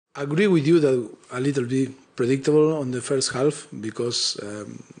I agree with you that a little bit predictable on the first half because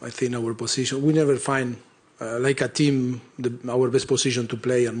I think our position, we never find like a team our best position to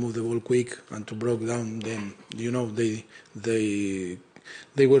play and move the ball quick and to break down them. They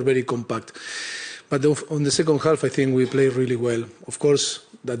were very compact. But on the second half, I think we played really well. Of course,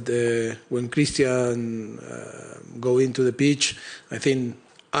 that when Christian go into the pitch, I think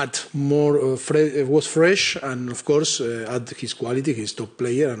add more was fresh, and of course add his quality, his top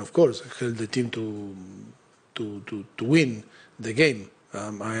player, and of course help the team to win the game.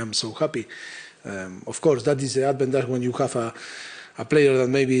 I am so happy. Of course, that is the advantage when you have a player that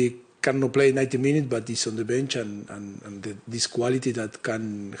maybe cannot play 90 minutes, but is on the bench and this quality that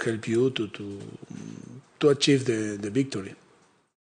can help you to achieve the victory.